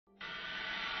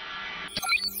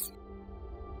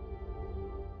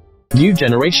New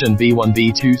generation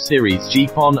B1B2 series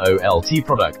GPON OLT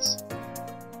products.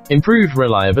 Improved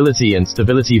reliability and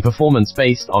stability performance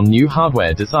based on new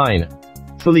hardware design.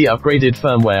 Fully upgraded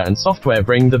firmware and software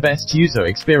bring the best user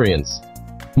experience.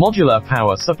 Modular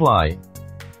power supply.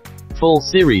 Full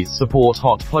series support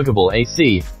hot pluggable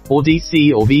AC, or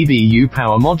DC or BBU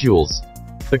power modules.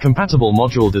 The compatible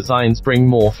module designs bring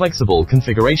more flexible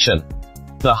configuration.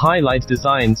 The highlight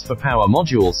designs for power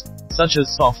modules, such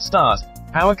as soft start,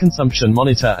 power consumption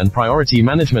monitor and priority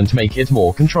management make it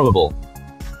more controllable.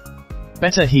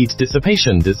 Better heat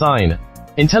dissipation design.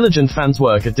 Intelligent fans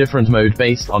work at different mode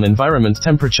based on environment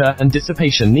temperature and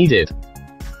dissipation needed.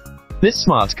 This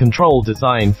smart control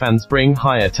design fans bring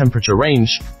higher temperature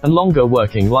range and longer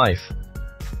working life.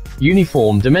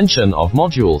 Uniform dimension of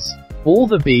modules. All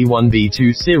the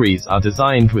B1B2 series are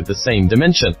designed with the same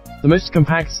dimension, the most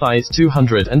compact size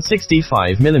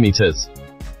 265 mm.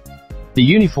 The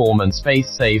uniform and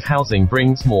space-safe housing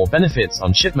brings more benefits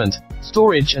on shipment,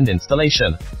 storage and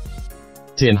installation.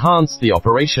 To enhance the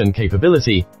operation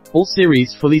capability, all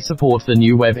series fully support the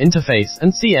new web interface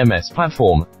and CMS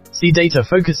platform. See data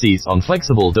focuses on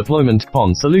flexible deployment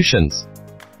GPON solutions.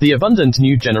 The abundant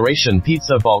new generation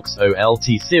Pizza Box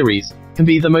OLT series can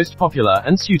be the most popular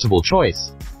and suitable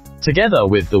choice. Together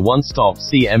with the one-stop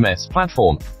CMS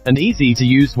platform and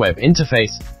easy-to-use web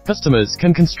interface, customers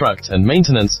can construct and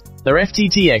maintenance their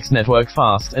FTTX network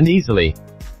fast and easily.